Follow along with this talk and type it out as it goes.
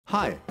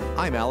Hi,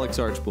 I'm Alex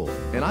Archbold,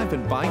 and I've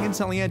been buying and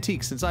selling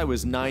antiques since I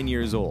was 9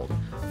 years old.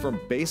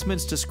 From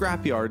basements to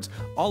scrapyards,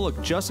 I'll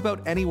look just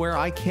about anywhere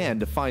I can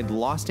to find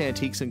lost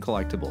antiques and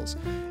collectibles.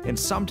 And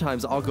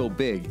sometimes I'll go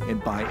big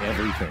and buy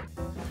everything.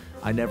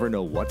 I never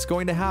know what's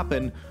going to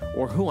happen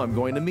or who I'm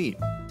going to meet.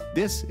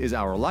 This is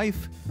our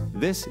life,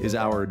 this is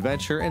our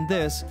adventure, and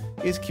this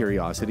is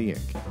Curiosity Inc.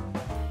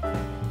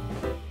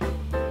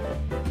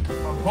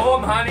 I'm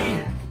home,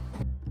 honey.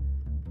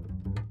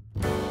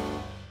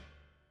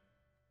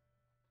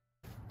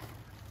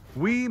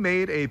 We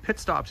made a pit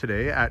stop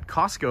today at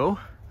Costco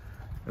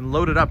and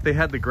loaded up. They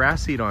had the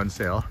grass seed on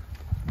sale.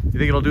 You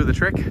think it'll do the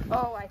trick?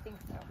 Oh, I think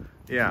so.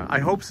 Yeah, I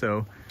hope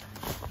so.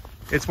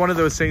 It's one of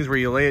those things where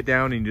you lay it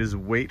down and you just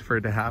wait for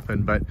it to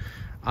happen. But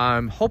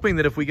I'm hoping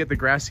that if we get the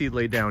grass seed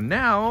laid down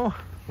now,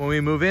 when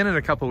we move in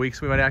a couple of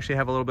weeks, we might actually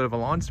have a little bit of a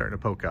lawn starting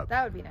to poke up.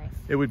 That would be nice.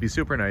 It would be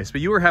super nice.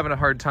 But you were having a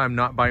hard time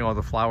not buying all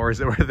the flowers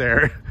that were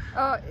there.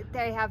 Oh,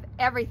 they have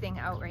everything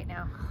out right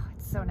now.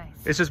 It's so nice.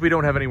 It's just we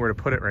don't have anywhere to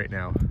put it right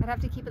now. I'd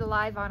have to keep it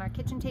alive on our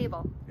kitchen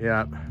table.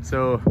 Yeah,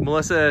 so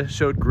Melissa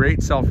showed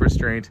great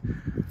self-restraint.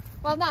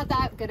 Well, not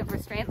that good of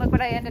restraint. Look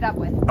what I ended up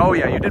with. Oh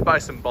yeah, you did buy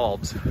some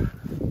bulbs.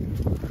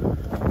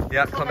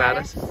 Yeah,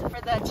 clematis.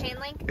 For the chain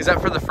link? Is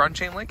that for the front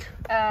chain link?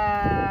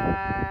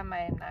 I'm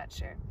not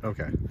sure.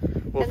 Okay,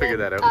 we'll And figure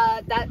then, that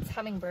out. That's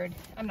hummingbird.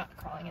 I'm not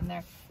crawling in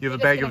there. You have You're a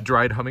just bag gonna- of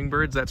dried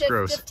hummingbirds? That's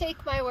gross. Just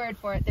take my word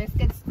for it. There's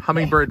good.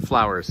 Hummingbird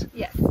flowers.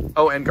 Yes.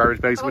 Oh, and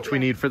garbage bags, Oh, which we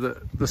yeah. need for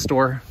the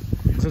store,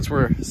 since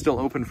we're still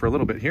open for a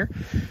little bit here.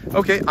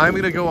 Okay, I'm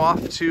gonna go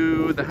off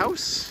to the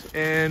house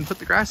and put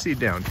the grass seed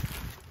down.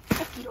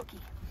 Okie dokie.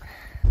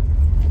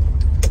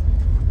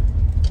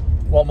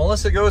 While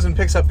Melissa goes and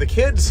picks up the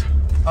kids,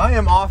 I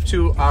am off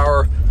to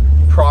our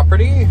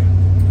property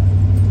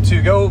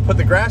to go put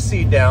the grass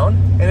seed down,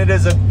 and it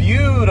is a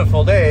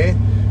beautiful day.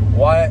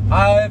 Why,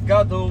 I've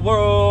got the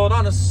world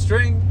on a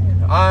string,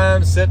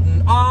 I'm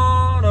sitting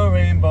on a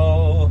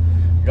rainbow,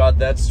 got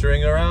that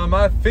string around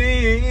my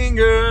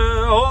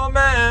finger. Oh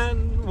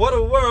man, what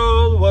a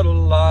world, what a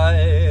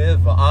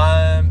life,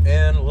 I'm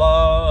in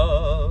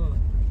love.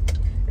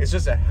 It's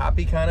just a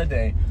happy kind of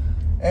day,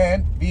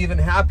 and be even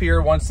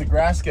happier once the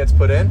grass gets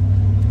put in.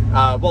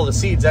 Well, the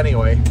seeds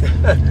anyway.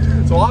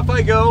 So off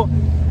I go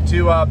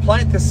to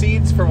plant the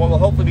seeds for what will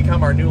hopefully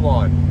become our new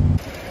lawn.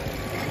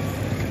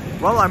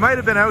 Well, I might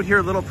have been out here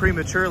a little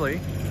prematurely.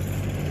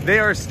 They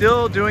are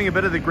still doing a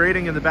bit of the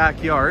grading in the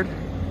backyard.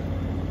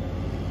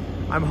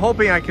 I'm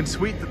hoping I can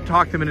sweet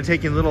talk them into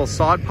taking a little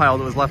sod pile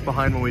that was left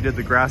behind when we did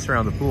the grass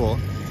around the pool.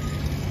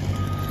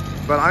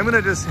 But I'm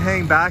gonna just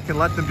hang back and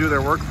let them do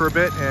their work for a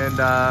bit and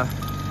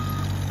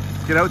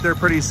get out there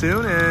pretty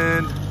soon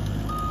and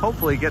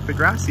hopefully get the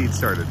grass seed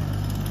started.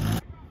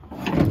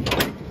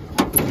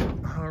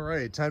 All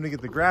right, time to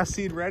get the grass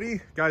seed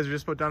ready. Guys are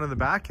just about done in the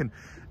back, and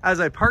as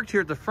I parked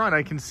here at the front,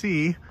 I can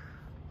see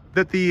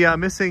that the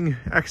missing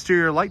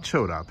exterior light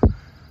showed up.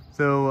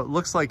 So it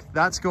looks like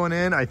that's going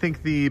in. I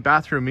think the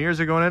bathroom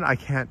mirrors are going in. I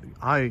can't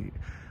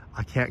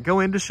go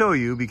in to show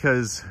you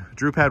because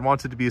Drupad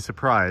wants it to be a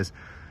surprise.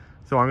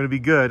 So I'm gonna be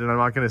good and I'm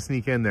not gonna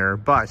sneak in there,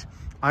 but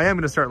I am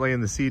gonna start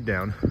laying the seed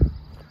down.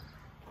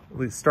 At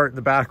least start in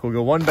the back. We'll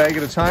go one bag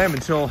at a time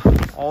until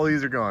all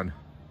these are gone.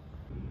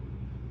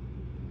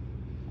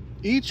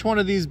 Each one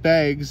of these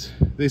bags,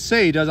 they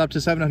say, does up to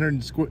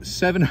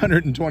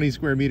 720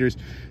 square meters,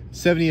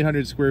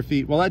 7,800 square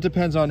feet. Well, that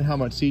depends on how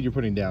much seed you're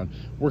putting down.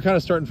 We're kind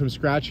of starting from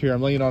scratch here.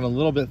 I'm laying it on a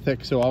little bit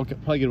thick, so I'll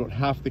probably get about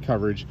half the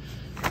coverage.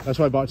 That's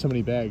why I bought so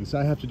many bags.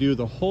 I have to do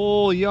the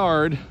whole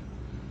yard.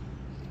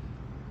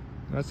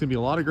 That's gonna be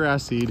a lot of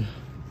grass seed,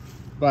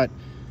 but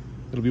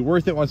it'll be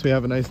worth it once we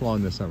have a nice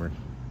lawn this summer.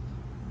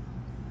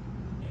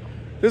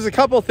 There's a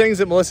couple things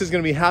that Melissa's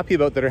gonna be happy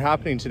about that are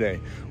happening today.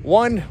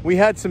 One, we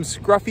had some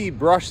scruffy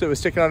brush that was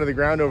sticking out of the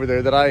ground over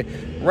there that I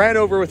ran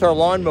over with our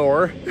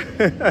lawnmower.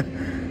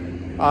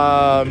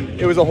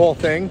 It was a whole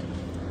thing.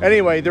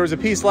 Anyway, there was a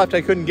piece left I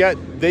couldn't get.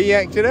 They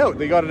yanked it out,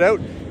 they got it out.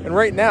 And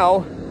right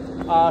now,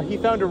 he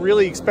found a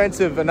really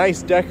expensive, a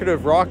nice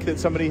decorative rock that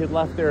somebody had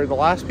left there, the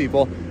last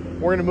people.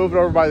 We're gonna move it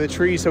over by the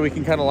tree so we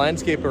can kind of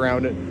landscape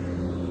around it.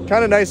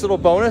 Kind of nice little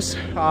bonus.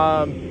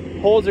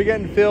 Holes are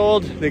getting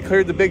filled. They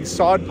cleared the big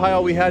sod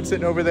pile we had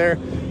sitting over there.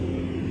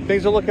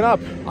 Things are looking up.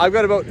 I've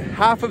got about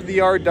half of the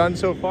yard done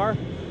so far.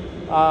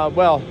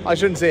 Well, I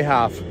shouldn't say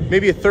half.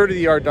 Maybe a third of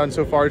the yard done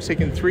so far. It's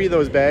taken 3 of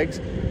those bags.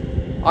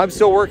 I'm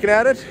still working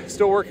at it,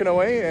 still working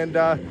away, and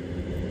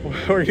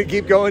we're gonna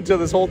keep going until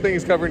this whole thing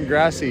is covered in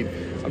grass seed.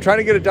 I'm trying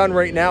to get it done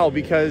right now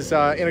because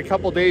in a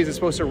couple days it's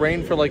supposed to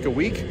rain for like a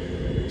week.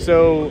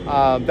 So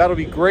that'll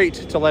be great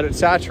to let it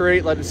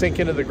saturate, let it sink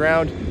into the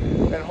ground,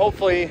 and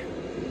hopefully,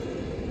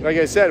 like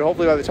I said,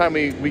 hopefully by the time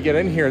we get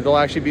in here, there'll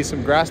actually be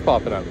some grass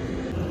popping up.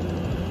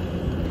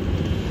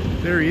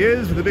 There he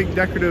is with a big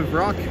decorative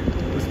rock.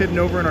 It was hidden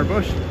over in our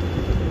bush.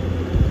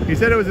 He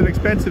said it was an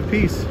expensive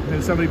piece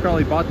and somebody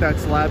probably bought that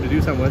slab to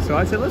do something with. So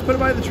I said, let's put it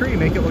by the tree,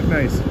 make it look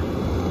nice.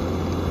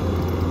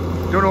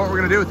 Don't know what we're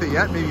gonna do with it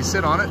yet. Maybe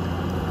sit on it.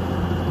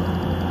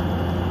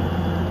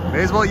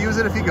 May as well use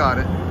it if you got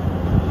it.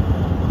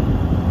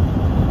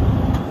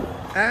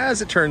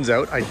 As it turns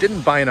out, I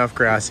didn't buy enough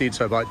grass seed,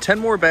 so I bought 10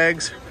 more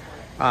bags.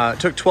 It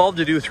took 12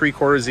 to do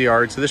 3/4 of the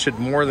yard, so this should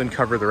more than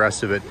cover the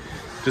rest of it.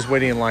 Just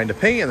waiting in line to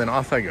pay, and then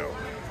off I go.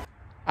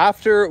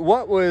 After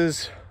what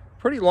was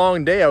a pretty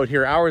long day out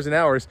here, hours and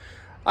hours,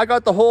 I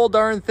got the whole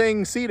darn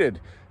thing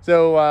seeded.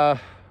 So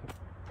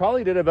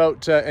probably did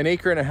about 1.5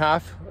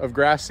 acres of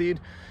grass seed.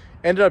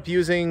 Ended up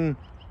using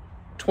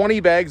 20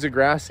 bags of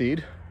grass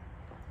seed.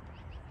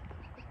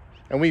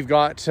 And we've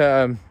got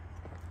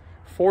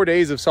 4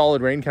 days of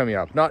solid rain coming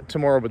up. Not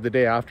tomorrow, but the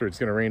day after. It's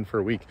going to rain for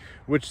a week,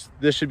 which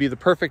this should be the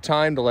perfect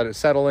time to let it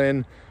settle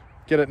in,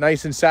 get it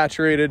nice and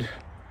saturated,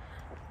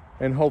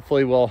 and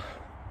hopefully we'll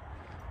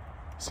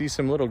see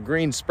some little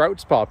green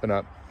sprouts popping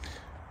up.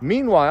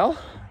 Meanwhile,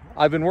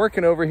 I've been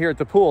working over here at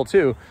the pool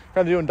too,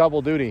 kind of doing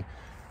double duty.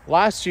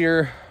 Last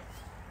year,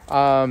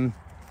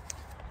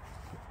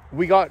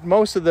 we got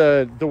most of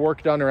the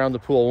work done around the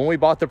pool. When we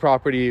bought the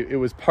property, it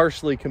was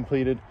partially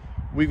completed.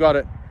 We got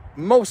it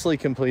mostly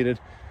completed.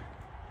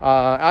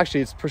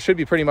 Actually, it should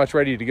be pretty much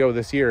ready to go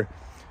this year.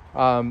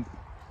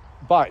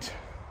 But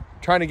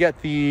trying to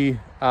get the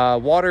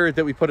water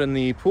that we put in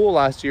the pool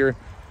last year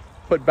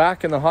put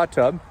back in the hot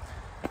tub.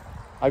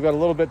 I've got a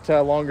little bit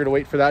longer to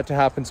wait for that to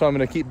happen, so I'm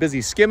going to keep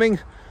busy skimming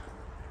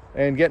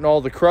and getting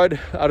all the crud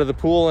out of the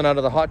pool and out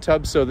of the hot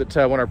tub, so that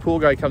when our pool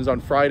guy comes on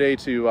Friday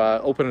to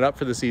open it up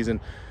for the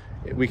season,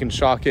 we can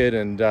shock it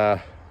and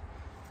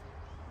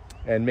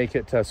make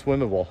it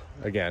swimmable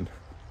again.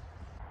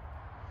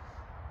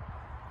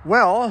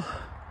 Well,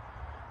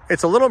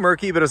 it's a little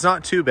murky, but it's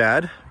not too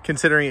bad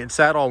considering it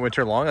sat all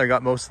winter long. I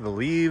got most of the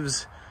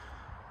leaves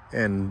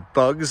and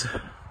bugs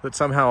that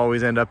somehow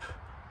always end up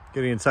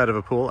getting inside of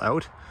a pool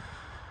out.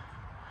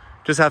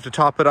 Just have to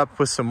top it up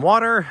with some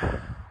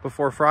water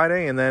before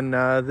Friday, and then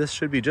this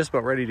should be just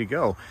about ready to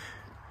go.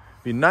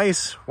 Be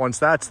nice once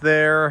that's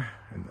there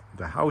and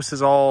the house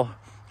is all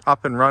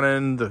up and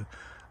running. The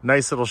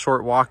nice little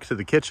short walk to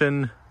the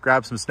kitchen,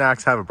 grab some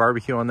snacks, have a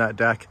barbecue on that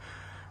deck.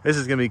 This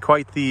is going to be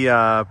quite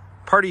the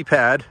party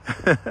pad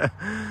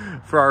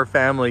for our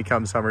family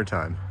come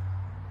summertime.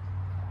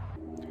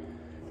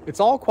 It's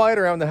all quiet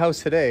around the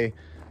house today,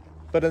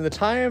 but in the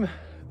time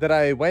that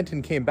I went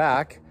and came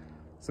back,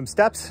 some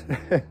steps,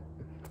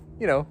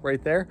 you know,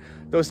 right there,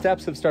 those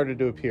steps have started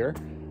to appear.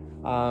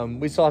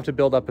 We still have to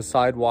build up a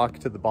sidewalk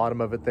to the bottom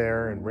of it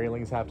there, and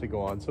railings have to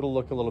go on, so it'll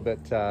look a little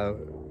bit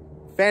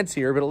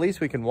fancier, but at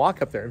least we can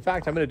walk up there. In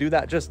fact, I'm going to do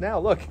that just now.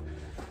 Look.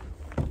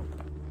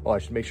 Oh, I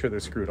should make sure they're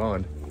screwed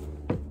on.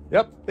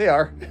 Yep, they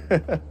are.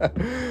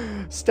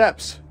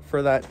 Steps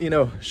for that, you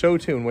know, show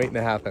tune waiting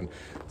to happen.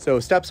 So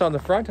steps on the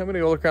front. I'm going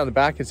to go look around the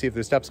back and see if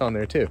there's steps on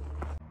there too.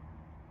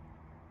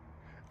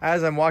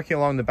 As I'm walking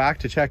along the back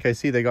to check, I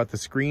see they got the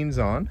screens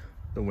on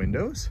the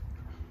windows.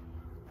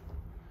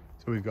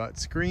 So we've got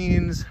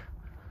screens.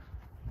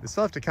 They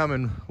still have to come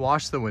and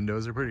wash the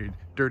windows. They're pretty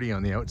dirty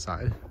on the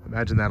outside.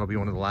 Imagine that'll be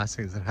one of the last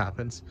things that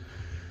happens.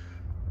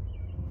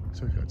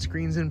 So we've got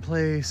screens in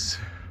place.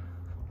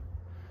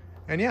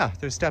 And yeah,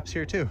 there's steps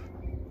here too.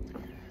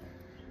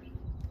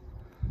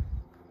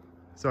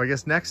 So I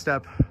guess next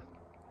step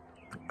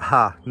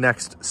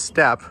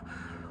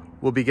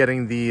will be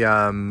getting the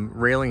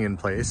railing in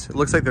place. It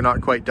looks like they're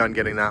not quite done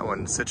getting that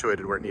one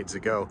situated where it needs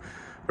to go.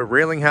 But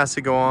railing has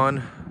to go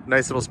on.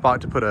 Nice little spot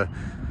to put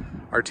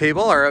our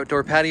table, our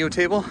outdoor patio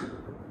table.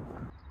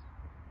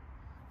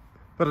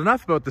 But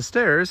enough about the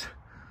stairs.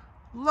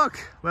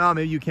 Look, well,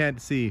 maybe you can't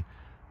see.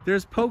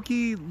 There's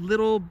pokey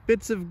little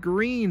bits of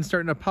green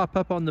starting to pop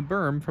up on the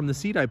berm from the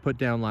seed I put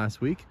down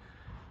last week.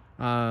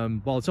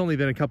 Well, it's only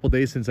been a couple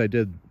days since I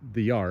did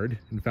the yard.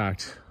 In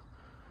fact,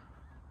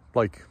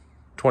 like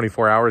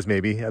 24 hours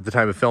maybe at the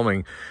time of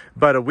filming.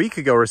 But a week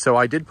ago or so,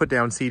 I did put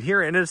down seed here,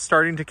 and it's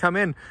starting to come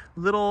in.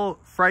 Little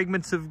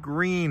fragments of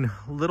green,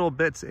 little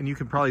bits, and you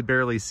can probably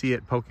barely see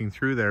it poking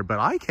through there, but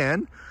I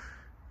can.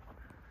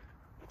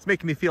 It's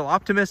making me feel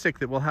optimistic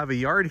that we'll have a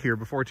yard here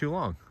before too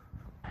long.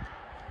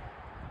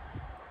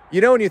 You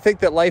know, when you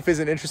think that life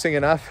isn't interesting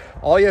enough,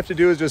 all you have to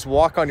do is just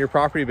walk on your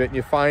property a bit and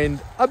you find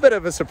a bit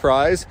of a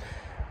surprise.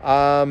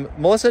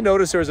 Melissa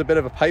noticed there was a bit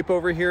of a pipe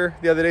over here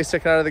the other day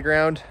sticking out of the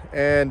ground,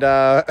 and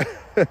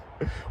we're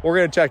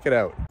gonna check it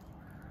out.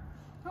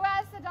 Who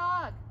has the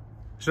dog?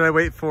 Should I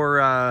wait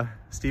for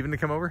Steven to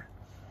come over?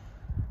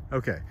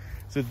 Okay,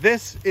 so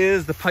this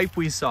is the pipe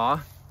we saw,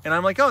 and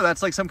I'm like, oh,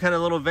 that's like some kind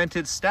of little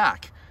vented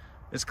stack.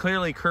 It's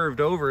clearly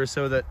curved over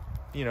so that,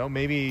 you know,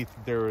 maybe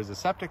there was a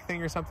septic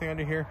thing or something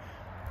under here.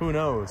 Who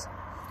knows?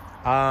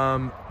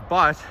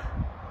 But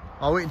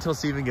I'll wait until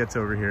Steven gets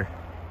over here.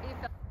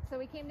 So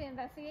we came to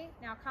investigate.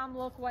 Now come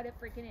look what it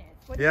freaking is.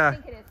 What do you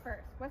think it is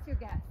first? What's your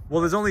guess?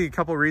 Well, there's only a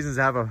couple reasons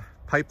to have a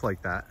pipe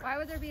like that. Why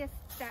would there be a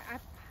pipe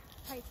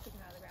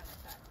sticking out of the ground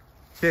like that?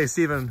 Okay,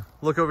 Steven,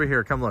 look over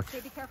here. Come look. Okay,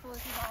 be careful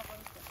with these all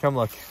things. Come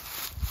look.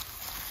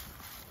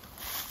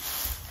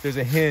 There's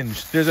a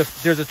hinge. There's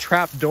a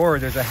trap door.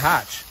 There's a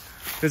hatch.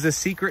 There's a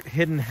secret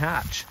hidden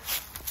hatch.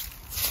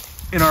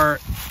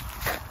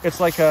 It's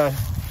like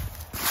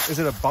is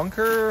it a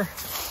bunker?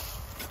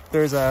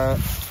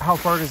 How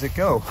far does it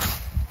go?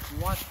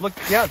 1 Look,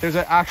 yeah, there's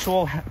an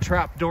actual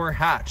trapdoor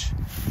hatch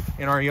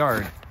in our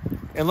yard.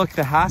 And look,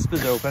 the hasp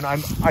is open.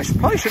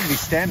 Probably shouldn't be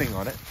standing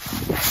on it.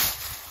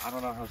 I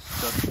don't know how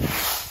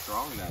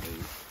strong that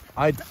is.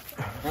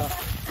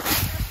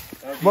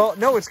 Well,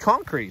 no, it's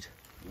concrete.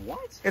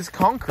 What? It's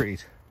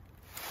concrete.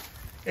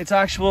 It's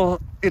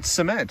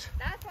cement.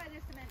 That's why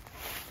there's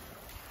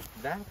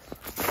cement.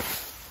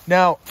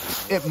 Now,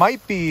 it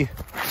might be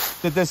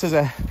that this is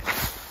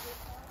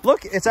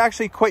look, it's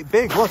actually quite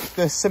big. Look,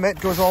 the cement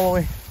goes all the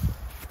way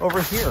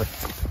over here.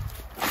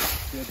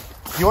 Good.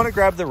 You want to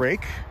grab the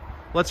rake?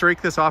 Let's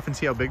rake this off and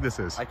see how big this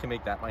is. I can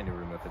make that my new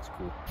room if it's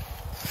cool.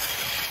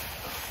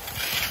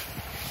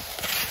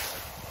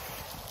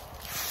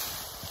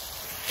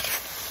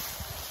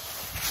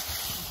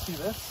 See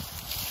this?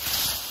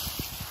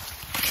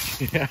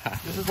 Yeah.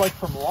 This is like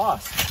from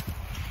Lost.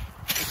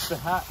 It's the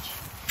hatch.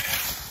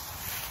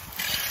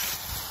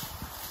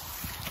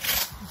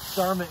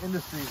 Dharma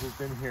Industries has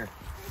been here.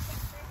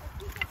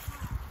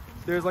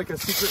 There's like a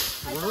secret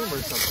room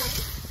or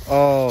something.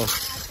 Oh.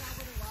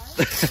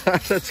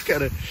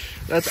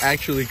 That's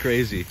actually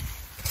crazy.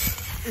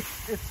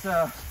 It's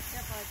how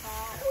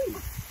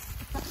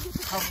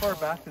far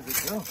back does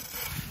it go?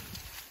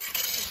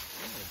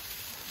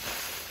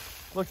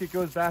 Look, it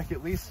goes back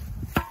at least.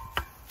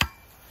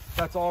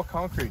 That's all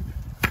concrete.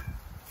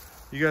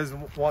 You guys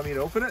want me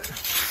to open it?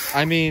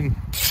 I mean,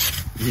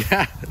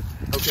 yeah.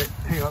 Okay,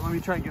 hang on, let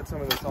me try and get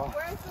some of this off.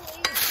 Where's the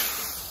lead?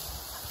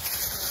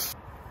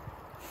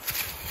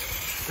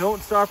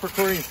 Don't stop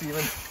recording,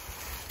 Steven.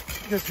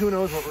 Because who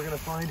knows what we're gonna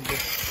find here.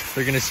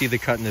 They're gonna see the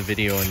cut in the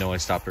video and know I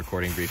stopped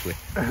recording briefly.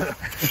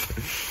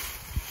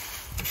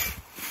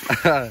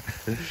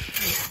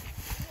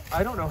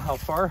 I don't know how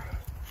far.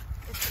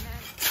 It's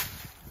cement.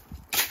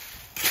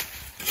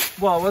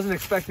 Well, I wasn't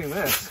expecting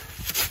this.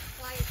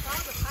 Well, I saw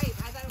the pipe.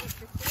 I thought it was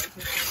for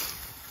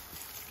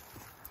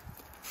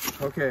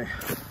sewage. Okay.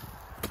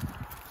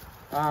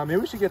 Maybe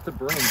we should get the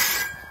broom.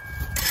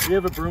 We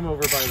have a broom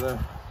over by the...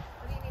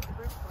 What do you need the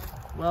broom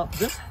for? Well,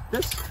 this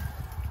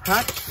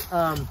hatch,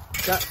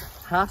 that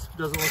hasp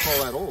doesn't look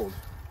all that old.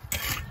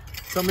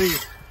 Somebody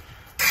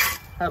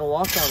had a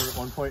lock on it at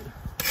one point.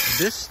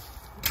 This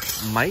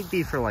might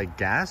be for like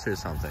gas or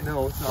something.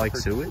 No, it's not. Like for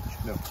sewage?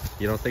 No.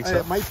 You don't think so?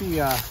 It might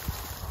be,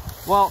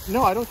 well,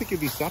 no, I don't think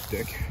it'd be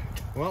septic.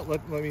 Well,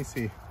 let me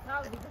see.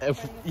 No, it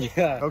would be just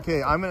Yeah.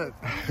 Okay,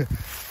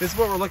 this is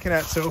what we're looking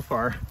at so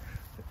far.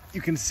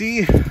 You can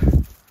see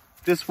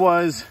this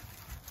was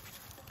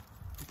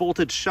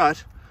bolted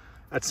shut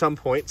at some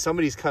point.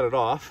 Somebody's cut it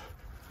off.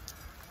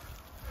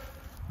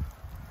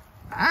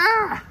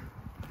 Ah!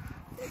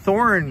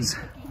 Thorns.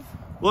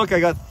 Look,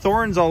 I got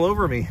thorns all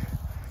over me.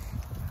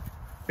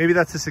 Maybe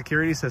that's the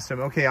security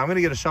system. Okay, I'm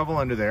gonna get a shovel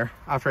under there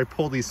after I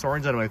pull these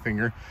thorns out of my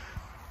finger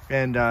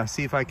and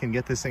see if I can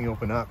get this thing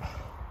open up.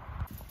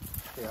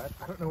 Yeah,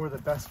 I don't know where the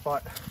best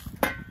spot.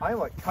 I'm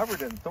like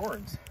covered in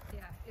thorns.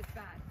 Yeah, it's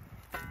bad.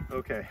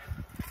 Okay.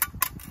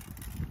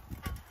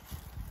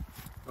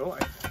 Oh,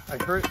 I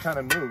heard it kind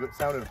of move. It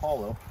sounded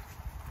hollow.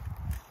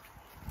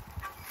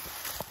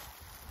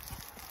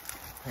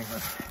 Hang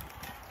on.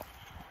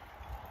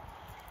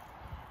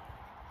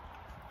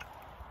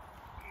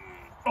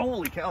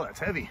 Holy cow, that's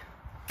heavy.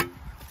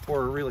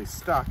 Or really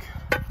stuck.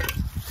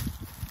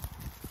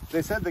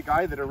 They said the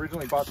guy that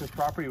originally bought this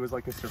property was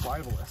like a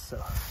survivalist,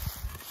 so.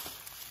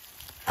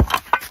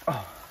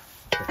 Oh.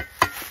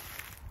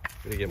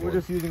 We're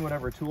just using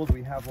whatever tools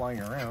we have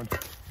lying around.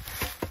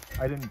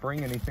 I didn't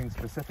bring anything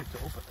specific to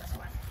open this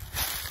one.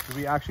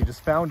 We actually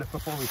just found it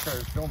before we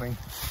started filming.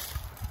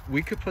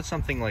 We could put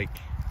something like...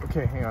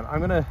 Okay, hang on.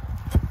 I'm gonna,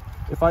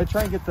 if I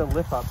try and get the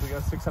lip up, we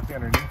gotta stick something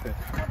underneath it.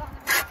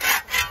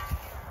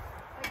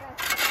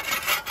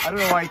 I don't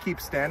know why I keep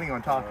standing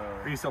on top.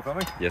 Are you still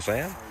filming? Yes, I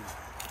am.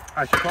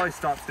 I should probably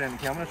stop standing.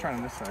 Okay, I'm gonna try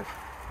on this side.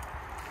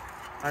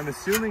 I'm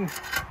assuming,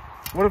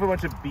 what if a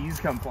bunch of bees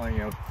come flying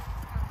out?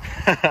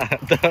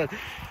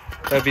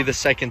 That'd be the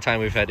second time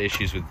we've had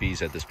issues with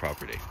bees at this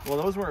property. Well,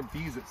 those weren't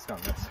bees that stung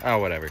us. Oh,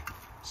 whatever.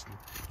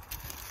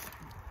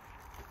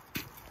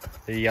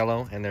 They're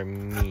yellow and they're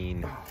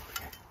mean. I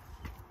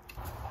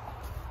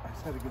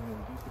just had to get a little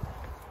deeper.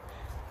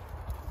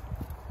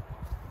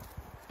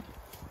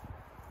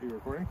 Are you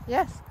recording?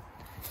 Yes.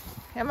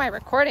 Am I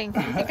recording?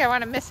 You think I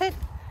want to miss it?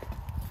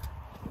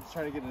 I'm just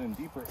trying to get it in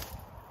deeper.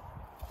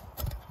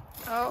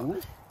 Oh.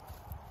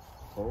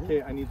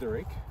 Okay, I need the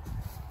rake.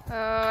 Oh,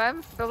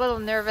 I'm a little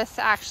nervous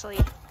actually.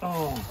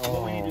 Oh,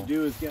 what we need to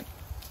do is get,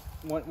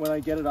 when I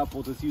get it up,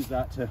 we'll just use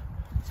that to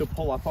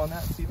pull up on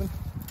that, Stephen.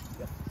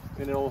 Yeah.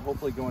 And it'll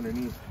hopefully go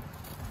underneath.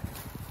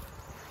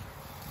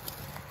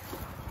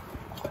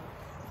 Go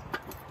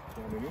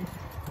underneath.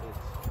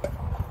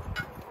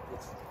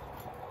 It's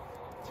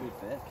too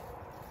thick.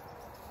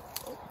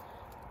 Oh,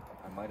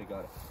 I might have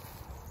got it.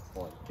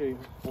 Hold on. Okay,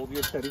 hold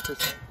your steady for a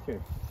second. Okay,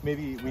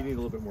 maybe we need a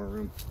little bit more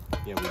room.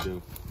 Yeah, we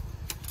do.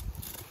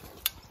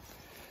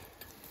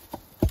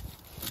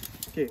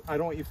 Okay, I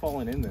don't want you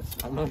falling in this.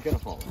 I'm not gonna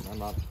fall in. I'm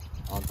not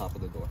on top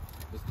of the door.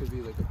 This could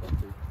be like a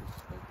buffer.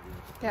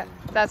 Yeah,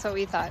 that's what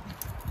we thought.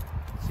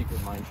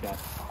 secret mine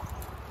shaft.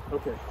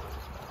 Okay.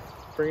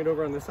 Bring it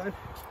over on this side.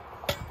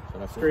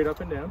 So Straight up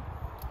and down.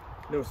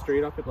 No,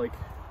 straight up, like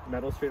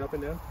metal straight up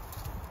and down.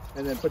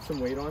 And then put some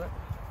weight on it.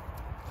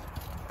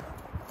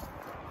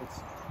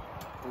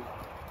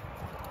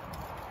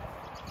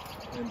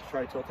 And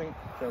try tilting.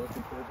 Try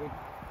looking towards me.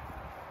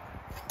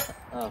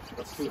 Oh,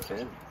 that's too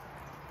thin.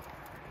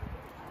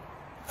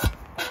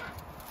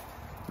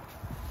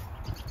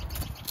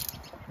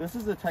 This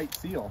is a tight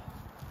seal.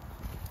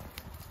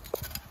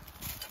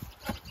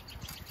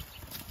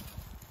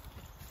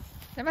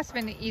 There must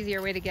have been an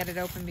easier way to get it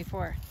open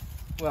before.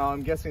 Well,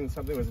 I'm guessing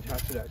something was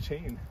attached to that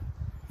chain.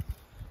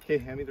 Okay,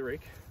 hand me the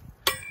rake.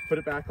 Put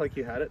it back like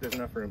you had it. There's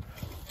enough room.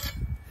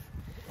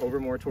 Over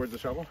more towards the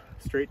shovel.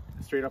 Straight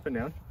up and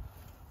down.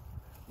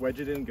 Wedge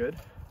it in good.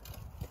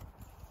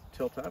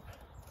 Tilt up.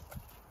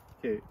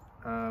 Okay.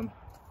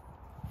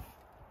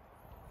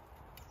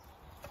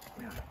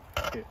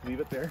 Okay,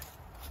 leave it there.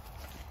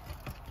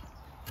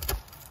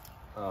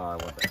 Oh, I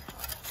want that.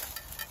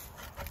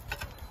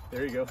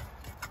 There you go.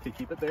 Okay,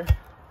 keep it there.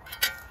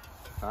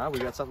 Ah, we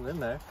got something in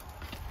there.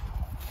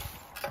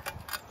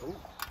 Oh.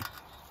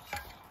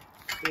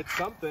 It's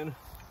something.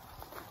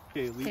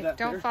 Okay, leave Okay, that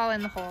don't there. fall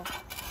in the hole.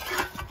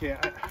 Okay,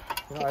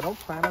 You know, I don't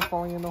plan on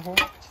falling in the hole,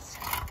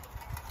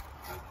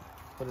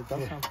 but it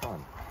does sound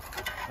fun.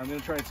 I'm gonna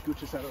try and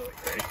scooch this out of the way.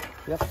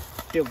 Yep.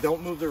 Okay,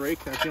 don't move the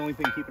rake. That's the only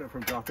thing keeping it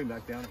from dropping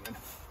back down again.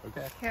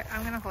 Okay. Here,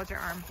 I'm gonna hold your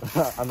arm.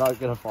 I'm not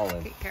gonna fall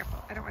in. Be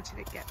careful. I don't want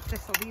you to get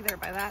thistled either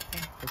by that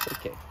thing. It's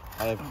okay.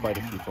 I have quite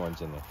a few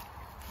thorns in there.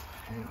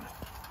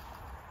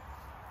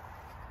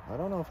 I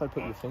don't know if I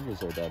put your fingers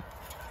there, Dad.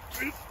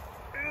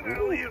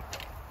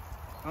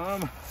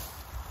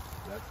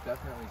 That's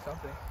definitely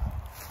something.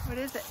 What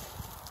is it?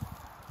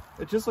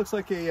 It just looks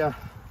like a,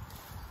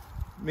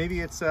 maybe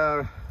it's,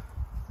 well,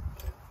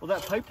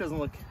 that pipe doesn't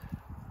look,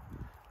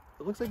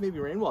 it looks like maybe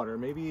rainwater,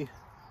 maybe.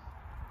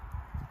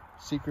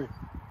 Secret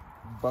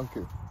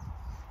bunker. Do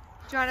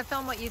you want to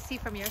film what you see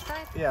from your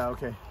side? Yeah,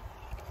 okay.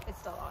 It's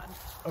still on.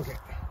 Okay.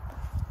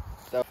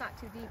 It's not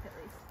too deep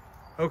at least.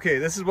 Okay,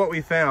 this is what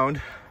we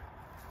found.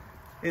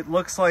 It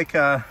looks like,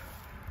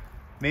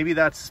 maybe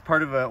that's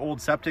part of an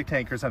old septic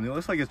tank or something. It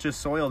looks like it's just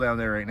soil down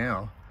there right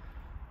now.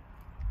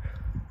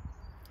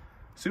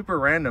 Super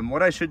random.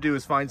 What I should do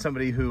is find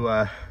somebody who,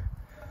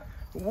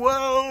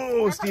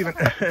 whoa, Steven.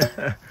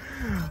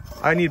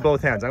 I need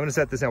both hands. I'm gonna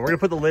set this down. We're gonna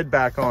put the lid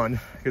back on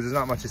because there's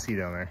not much to see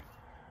down there.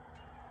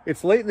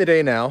 It's late in the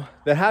day now.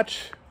 The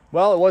hatch,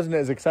 well, it wasn't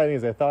as exciting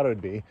as I thought it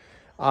would be.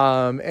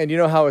 And you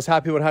know how I was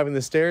happy about having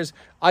the stairs?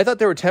 I thought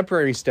they were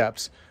temporary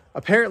steps.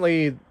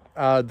 Apparently,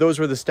 those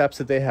were the steps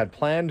that they had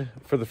planned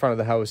for the front of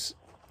the house.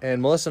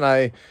 And Melissa and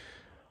I,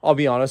 I'll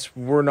be honest,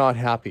 we're not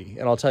happy.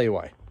 And I'll tell you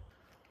why.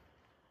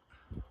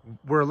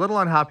 We're a little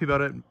unhappy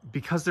about it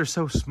because they're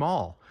so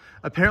small.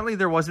 Apparently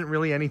there wasn't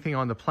really anything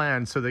on the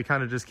plan, so they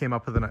kind of just came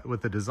up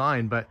with the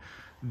design, but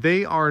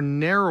they are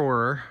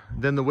narrower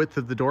than the width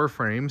of the door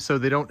frame, so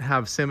they don't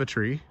have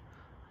symmetry.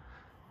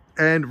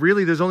 And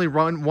really there's only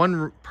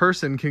one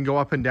person can go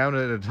up and down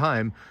at a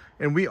time.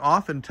 And we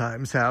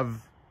oftentimes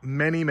have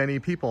many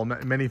people,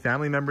 many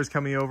family members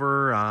coming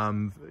over,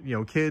 you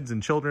know, kids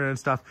and children and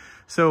stuff.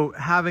 So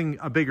having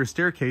a bigger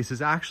staircase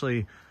is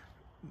actually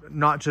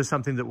not just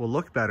something that will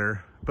look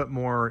better, but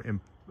more,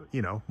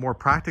 you know, more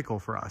practical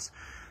for us.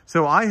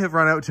 So I have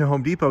run out to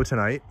Home Depot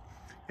tonight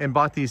and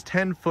bought these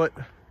 10-foot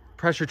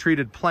pressure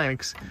treated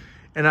planks,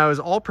 and I was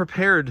all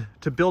prepared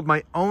to build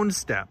my own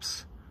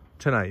steps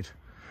tonight.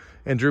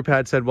 And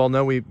Drupad said, well,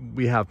 no,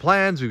 we have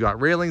plans. We've got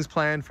railings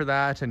planned for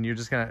that. And you're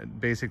just going to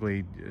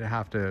basically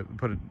have to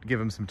give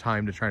him some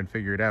time to try and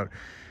figure it out.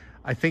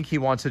 I think he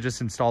wants to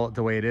just install it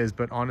the way it is.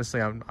 But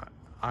honestly,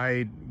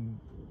 I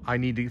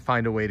need to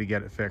find a way to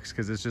get it fixed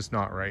because it's just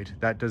not right.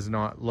 That does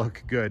not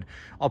look good.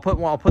 I'll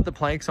put the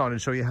planks on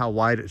and show you how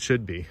wide it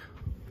should be.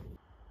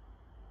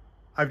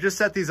 I've just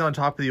set these on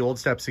top of the old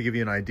steps to give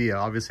you an idea.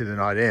 Obviously they're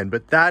not in,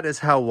 but that is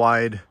how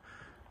wide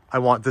I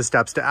want the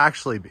steps to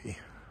actually be.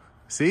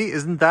 See,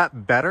 isn't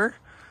that better?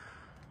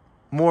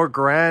 More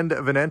grand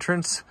of an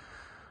entrance.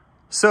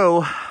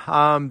 So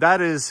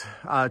that is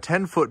a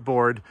 10-foot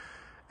board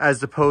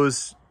as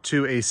opposed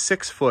to a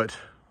 6-foot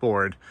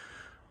board.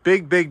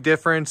 Big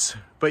difference.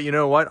 But you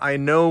know what? I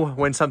know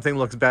when something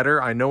looks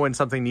better. I know when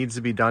something needs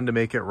to be done to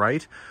make it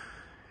right.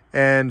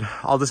 And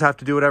I'll just have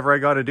to do whatever I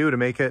got to do to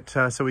make it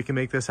so we can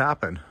make this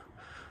happen.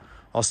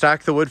 I'll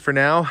stack the wood for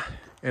now,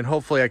 and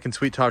hopefully I can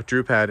sweet talk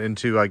Drupad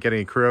into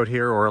getting a crew out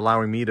here or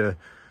allowing me to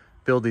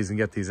build these and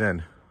get these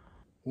in.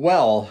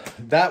 Well,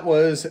 that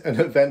was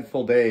an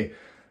eventful day.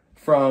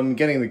 From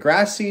getting the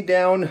grass seed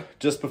down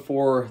just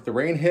before the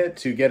rain hit,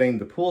 to getting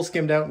the pool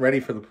skimmed out and ready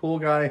for the pool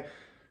guy,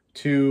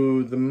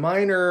 to the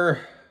minor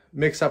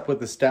mix up with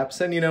the steps.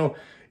 And you know,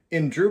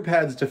 in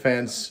Drupad's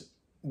defense,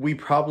 we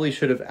probably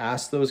should have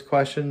asked those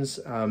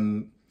questions.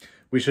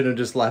 We should have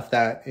just left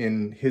that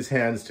in his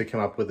hands to come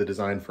up with a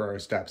design for our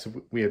steps. If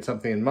we had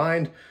something in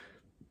mind,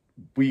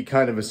 we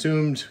kind of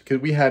assumed,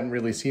 because we hadn't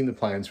really seen the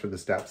plans for the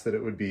steps, that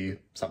it would be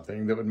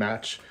something that would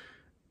match.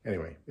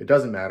 Anyway, it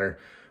doesn't matter.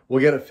 we'll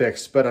get it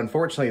fixed. But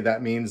unfortunately,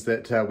 that means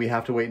that we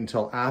have to wait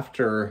until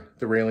after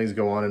the railings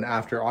go on and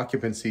after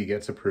occupancy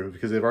gets approved,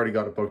 because they've already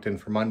got it booked in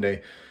for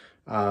Monday.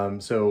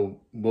 So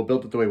we'll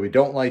build it the way we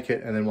don't like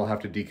it, and then we'll have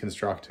to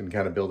deconstruct and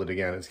kind of build it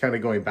again. It's kind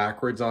of going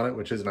backwards on it,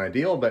 which isn't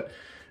ideal, but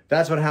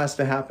that's what has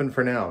to happen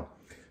for now.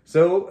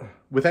 So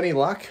with any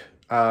luck,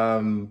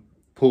 pool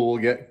will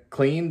get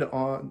cleaned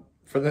on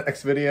for the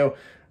next video.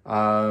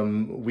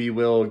 We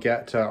will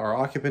get our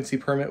occupancy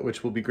permit,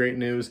 which will be great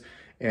news.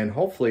 And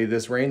hopefully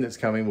this rain that's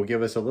coming will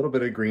give us a little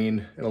bit of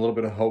green and a little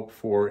bit of hope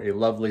for a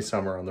lovely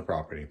summer on the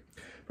property.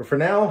 But for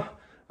now,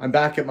 I'm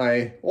back at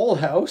my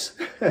old house.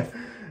 I'm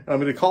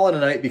going to call it a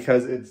night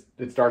because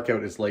it's dark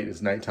out, it's late,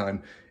 it's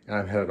nighttime, and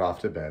I'm headed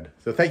off to bed.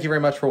 So thank you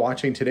very much for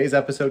watching today's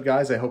episode,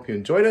 guys. I hope you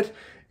enjoyed it,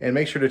 and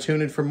make sure to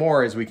tune in for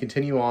more as we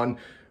continue on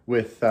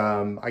with,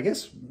 I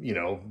guess, you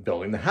know,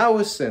 building the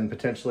house and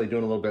potentially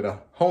doing a little bit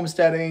of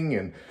homesteading,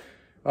 and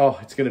oh,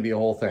 it's going to be a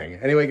whole thing.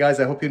 Anyway, guys,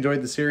 I hope you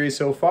enjoyed the series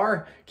so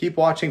far. Keep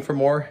watching for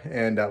more,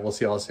 and we'll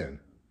see y'all soon.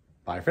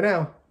 Bye for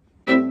now.